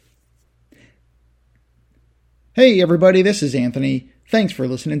Hey everybody, this is Anthony. Thanks for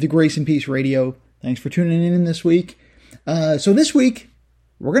listening to Grace and Peace Radio. Thanks for tuning in this week. So this week,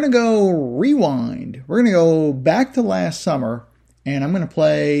 we're going to go rewind. We're going to go back to last summer, and I'm going to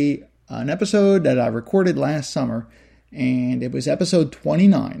play an episode that I recorded last summer, and it was episode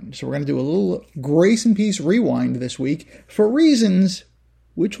 29. So we're going to do a little Grace and Peace rewind this week for reasons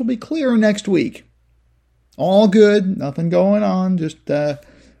which will be clear next week. All good, nothing going on, just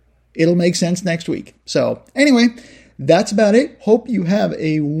it'll make sense next week. So anyway, that's about it. Hope you have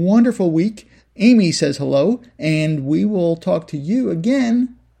a wonderful week. Amy says hello, and we will talk to you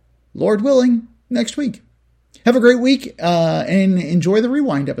again, Lord willing, next week. Have a great week and enjoy the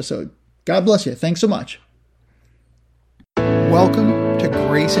rewind episode. God bless you. Thanks so much. Welcome to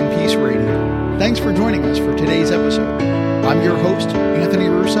Grace and Peace Radio. Thanks for joining us for today's episode. I'm your host, Anthony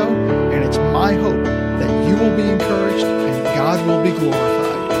Russo, and it's my hope that you will be encouraged and God will be glorified.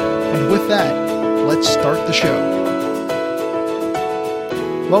 And with that, let's start the show.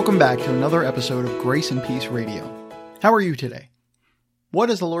 Welcome back to another episode of Grace and Peace Radio. How are you today? What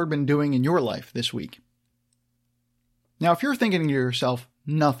has the Lord been doing in your life this week? Now, if you're thinking to yourself,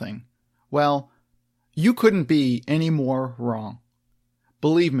 nothing, well, you couldn't be any more wrong.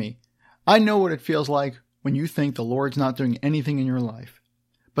 Believe me, I know what it feels like when you think the Lord's not doing anything in your life.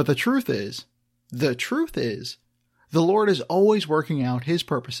 But the truth is, the Lord is always working out His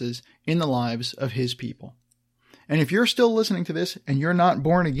purposes in the lives of His people. And if you're still listening to this and you're not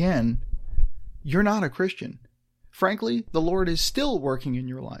born again, you're not a Christian. Frankly, the Lord is still working in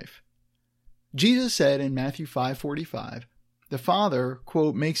your life. Jesus said in Matthew 5:45, the Father,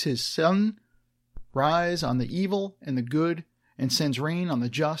 quote, makes His sun rise on the evil and the good and sends rain on the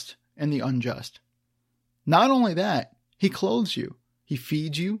just and the unjust. Not only that, He clothes you, He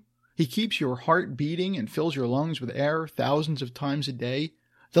feeds you, He keeps your heart beating and fills your lungs with air thousands of times a day.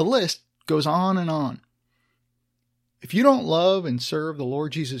 The list goes on and on. If you don't love and serve the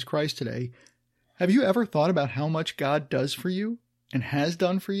Lord Jesus Christ today, have you ever thought about how much God does for you and has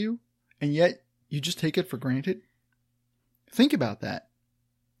done for you, and yet you just take it for granted? Think about that.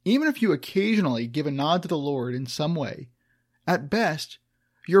 Even if you occasionally give a nod to the Lord in some way, at best,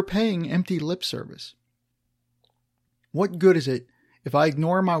 you're paying empty lip service. What good is it if I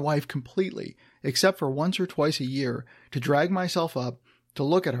ignore my wife completely, except for once or twice a year, to drag myself up, to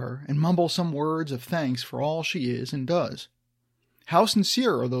look at her, and mumble some words of thanks for all she is and does? How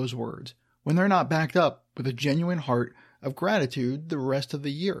sincere are those words when they're not backed up with a genuine heart of gratitude the rest of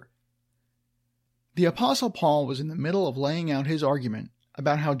the year? The Apostle Paul was in the middle of laying out his argument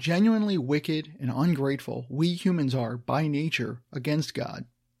about how genuinely wicked and ungrateful we humans are by nature against God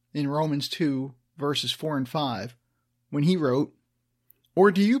in Romans 2, verses 4 and 5, when he wrote,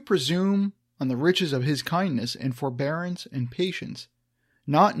 "Or do you presume on the riches of His kindness and forbearance and patience,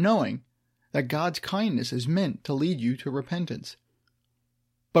 not knowing that God's kindness is meant to lead you to repentance?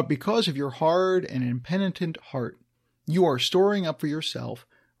 But because of your hard and impenitent heart, you are storing up for yourself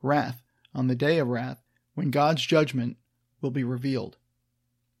wrath on the day of wrath, when God's judgment will be revealed."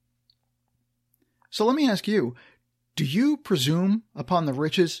 So let me ask you, do you presume upon the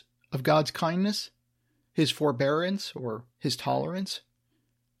riches of God's kindness, His forbearance or His tolerance,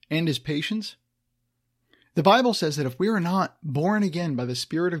 and His patience? The Bible says that if we are not born again by the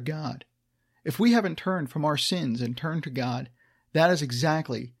Spirit of God, if we haven't turned from our sins and turned to God, that is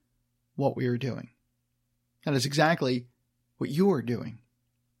exactly what we are doing. That is exactly what you are doing.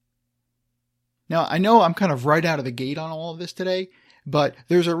 Now, I know I'm kind of right out of the gate on all of this today, but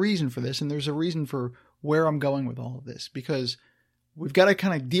there's a reason for this, and there's a reason for where I'm going with all of this, because we've got to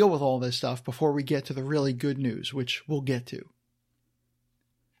kind of deal with all this stuff before we get to the really good news, which we'll get to.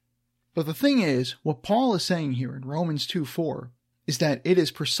 But the thing is, what Paul is saying here in Romans 2:4 is that it is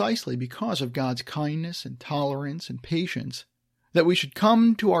precisely because of God's kindness and tolerance and patience that we should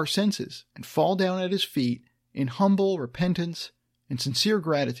come to our senses and fall down at His feet in humble repentance and sincere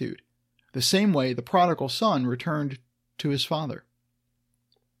gratitude, the same way the prodigal son returned to his father.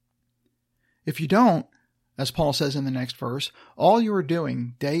 If you don't, as Paul says in the next verse, all you are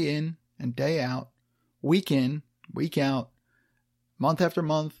doing day in and day out, week in, week out, month after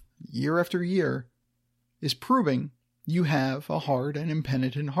month, year after year, is proving you have a hard and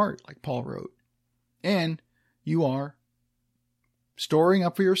impenitent heart, like Paul wrote. And you are storing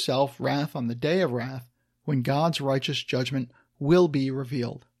up for yourself wrath on the day of wrath, when God's righteous judgment will be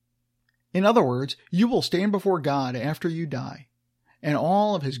revealed. In other words, you will stand before God after you die, and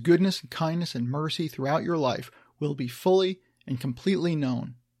all of His goodness and kindness and mercy throughout your life will be fully and completely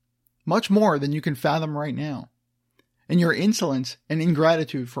known, much more than you can fathom right now. And your insolence and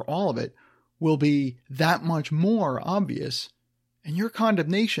ingratitude for all of it will be that much more obvious, and your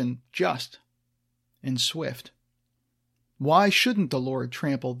condemnation just and swift. Why shouldn't the Lord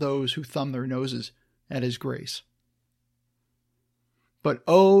trample those who thumb their noses at his grace? But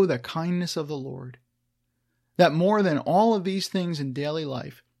oh, the kindness of the Lord, that more than all of these things in daily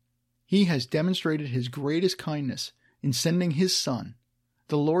life, he has demonstrated his greatest kindness in sending his Son,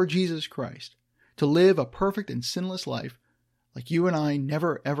 the Lord Jesus Christ, to live a perfect and sinless life like you and I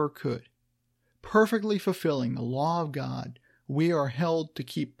never ever could, perfectly fulfilling the law of God we are held to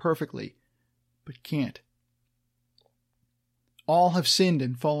keep perfectly, but can't. All have sinned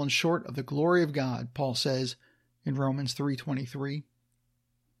and fallen short of the glory of God, Paul says in Romans 3:23.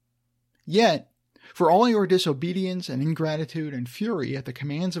 Yet, for all your disobedience and ingratitude and fury at the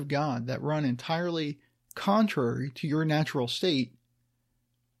commands of God that run entirely contrary to your natural state,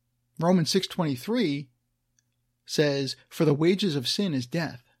 Romans 6:23 says, "For the wages of sin is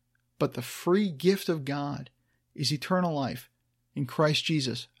death, but the free gift of God is eternal life in Christ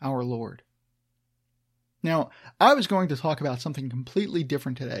Jesus our Lord." Now, I was going to talk about something completely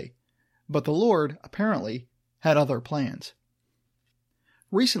different today, but the Lord apparently had other plans.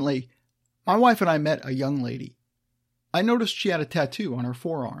 Recently, my wife and I met a young lady. I noticed she had a tattoo on her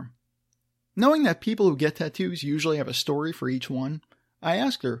forearm. Knowing that people who get tattoos usually have a story for each one, I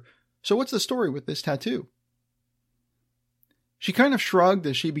asked her, "So what's the story with this tattoo?" She kind of shrugged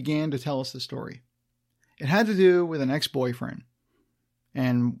as she began to tell us the story. It had to do with an ex-boyfriend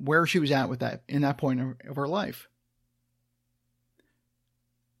and where she was at with that in that point of her life.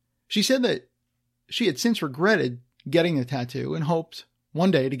 She said that she had since regretted getting the tattoo and hoped one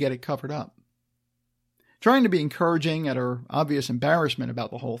day to get it covered up. Trying to be encouraging at her obvious embarrassment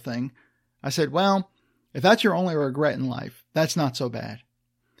about the whole thing, I said, "Well, if that's your only regret in life, that's not so bad."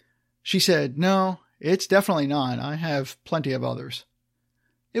 She said, "No, it's definitely not. I have plenty of others."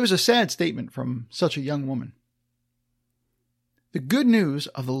 It was a sad statement from such a young woman. The good news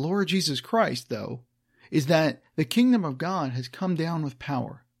of the Lord Jesus Christ, though, is that the kingdom of God has come down with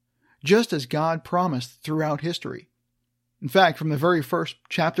power, just as God promised throughout history. In fact, from the very first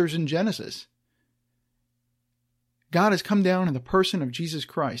chapters in Genesis, God has come down in the person of Jesus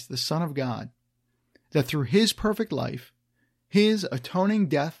Christ, the Son of God, that through his perfect life, his atoning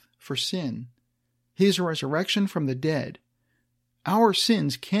death for sin, his resurrection from the dead, our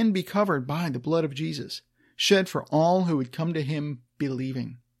sins can be covered by the blood of Jesus, shed for all who would come to him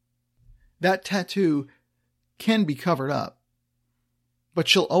believing. That tattoo can be covered up, but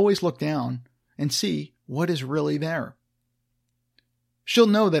she'll always look down and see what is really there. She'll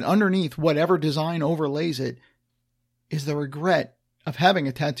know that underneath whatever design overlays it is the regret of having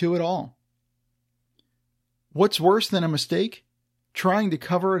a tattoo at all. What's worse than a mistake? Trying to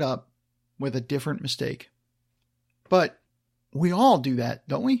cover it up with a different mistake. But we all do that,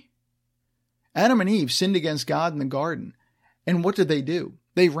 don't we? Adam and Eve sinned against God in the garden, and what did they do?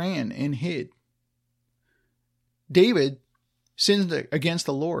 They ran and hid. David sinned against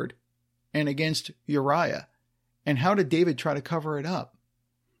the Lord and against Uriah. And how did David try to cover it up?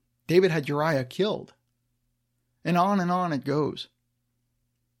 David had Uriah killed. And on it goes.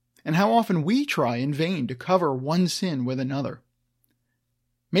 And how often we try in vain to cover one sin with another.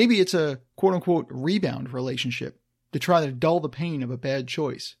 Maybe it's a quote-unquote rebound relationship to try to dull the pain of a bad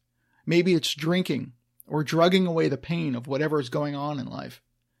choice. Maybe it's drinking or drugging away the pain of whatever is going on in life.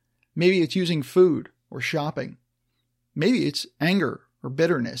 Maybe it's using food or shopping. Maybe it's anger or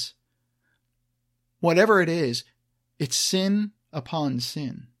bitterness. Whatever it is, it's sin upon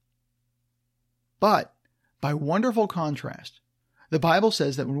sin. But, by wonderful contrast, the Bible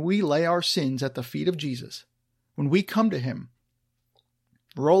says that when we lay our sins at the feet of Jesus, when we come to him,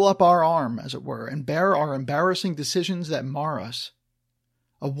 roll up our arm, as it were, and bear our embarrassing decisions that mar us,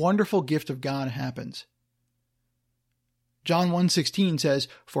 a wonderful gift of God happens. John 1:16 says,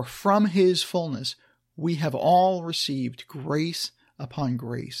 "For from his fullness we have all received grace upon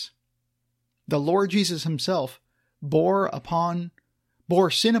grace." The Lord Jesus himself bore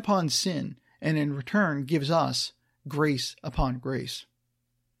sin upon sin, and in return gives us grace upon grace.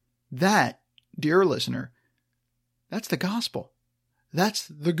 That, dear listener, that's the gospel. That's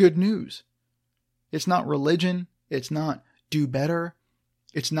the good news. It's not religion. It's not do better.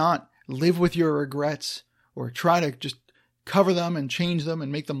 It's not live with your regrets or try to just cover them and change them and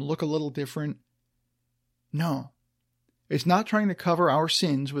make them look a little different. No, it's not trying to cover our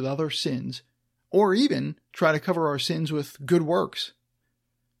sins with other sins or even try to cover our sins with good works,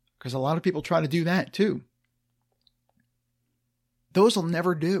 because a lot of people try to do that too. Those will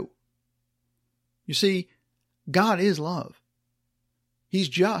never do. You see, God is love. He's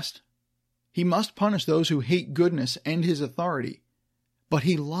just. He must punish those who hate goodness and his authority, but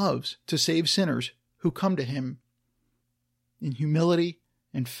he loves to save sinners who come to him in humility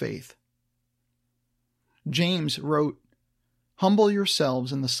and faith. James wrote Humble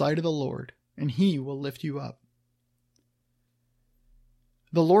yourselves in the sight of the Lord, and he will lift you up.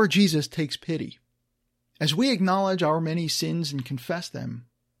 The Lord Jesus takes pity. As we acknowledge our many sins and confess them,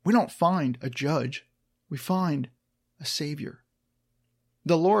 we don't find a judge. We find a Savior.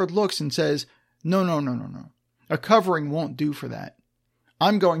 The Lord looks and says, No. A covering won't do for that.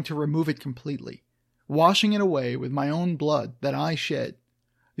 I'm going to remove it completely, washing it away with my own blood that I shed,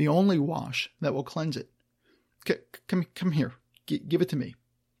 the only wash that will cleanse it. Come here. Give it to me.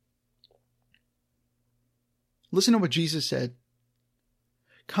 Listen to what Jesus said.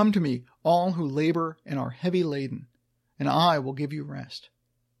 Come to me, all who labor and are heavy laden, and I will give you rest.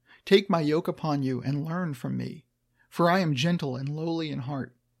 Take my yoke upon you and learn from me, for I am gentle and lowly in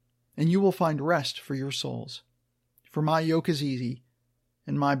heart, and you will find rest for your souls. For my yoke is easy,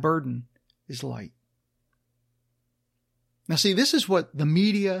 and my burden is light. Now see, this is what the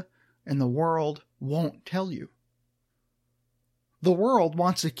media and the world won't tell you. The world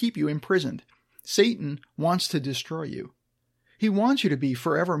wants to keep you imprisoned. Satan wants to destroy you. He wants you to be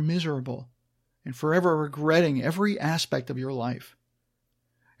forever miserable and forever regretting every aspect of your life.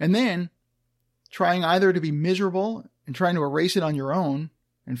 And then trying either to be miserable and trying to erase it on your own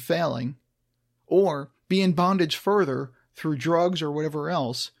and failing, or be in bondage further through drugs or whatever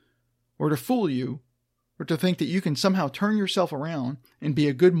else, or to fool you, or to think that you can somehow turn yourself around and be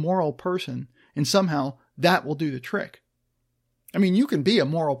a good moral person, and somehow that will do the trick. I mean, you can be a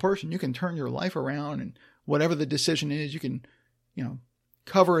moral person. You can turn your life around, and whatever the decision is, you can,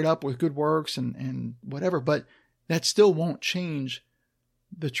 cover it up with good works and whatever, but that still won't change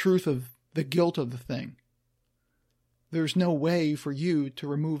the truth of the guilt of the thing. There's no way for you to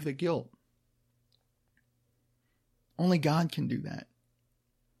remove the guilt. Only God can do that.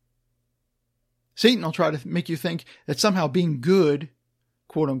 Satan will try to make you think that somehow being good,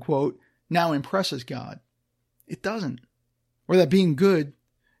 quote unquote, now impresses God. It doesn't. Or that being good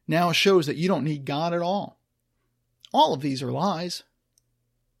now shows that you don't need God at all. All of these are lies.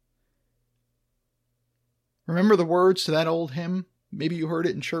 Remember the words to that old hymn? Maybe you heard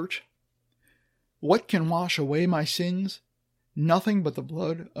it in church. What can wash away my sins? Nothing but the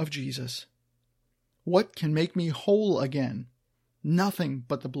blood of Jesus. What can make me whole again? Nothing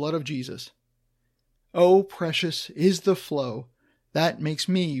but the blood of Jesus. Oh, precious is the flow that makes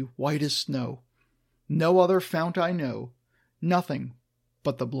me white as snow. No other fount I know. Nothing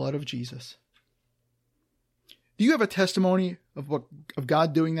but the blood of Jesus. Do you have a testimony of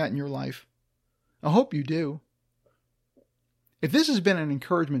God doing that in your life? I hope you do. If this has been an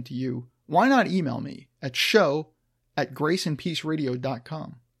encouragement to you, why not email me at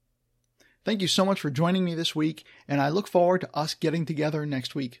show@graceandpeaceradio.com. Thank you so much for joining me this week, and I look forward to us getting together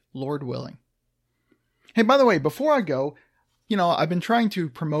next week, Lord willing. Hey, by the way, before I go, I've been trying to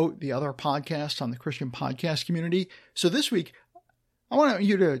promote the other podcasts on the Christian podcast community. So this week, I want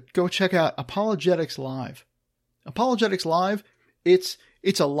you to go check out Apologetics Live. Apologetics Live, it's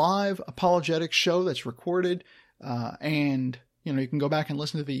a live apologetics show that's recorded, and you can go back and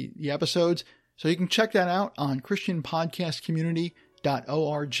listen to the episodes. So you can check that out on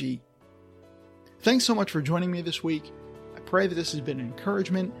christianpodcastcommunity.org. Thanks so much for joining me this week. I pray that this has been an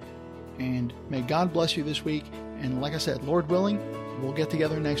encouragement, and may God bless you this week. And like I said, Lord willing, we'll get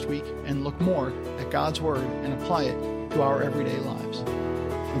together next week and look more at God's Word and apply it to our everyday lives.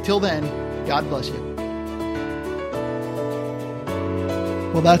 Until then, God bless you.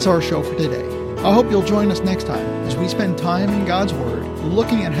 Well, that's our show for today. I hope you'll join us next time as we spend time in God's Word,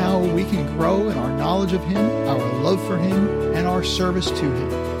 looking at how we can grow in our knowledge of Him, our love for Him, and our service to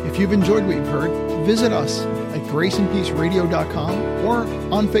Him. If you've enjoyed what you've heard, visit us at graceandpeaceradio.com or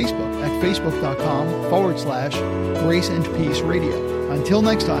on Facebook at facebook.com/graceandpeaceradio. Until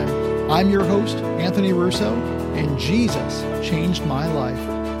next time, I'm your host, Anthony Russo, and Jesus changed my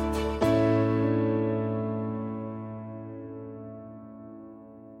life.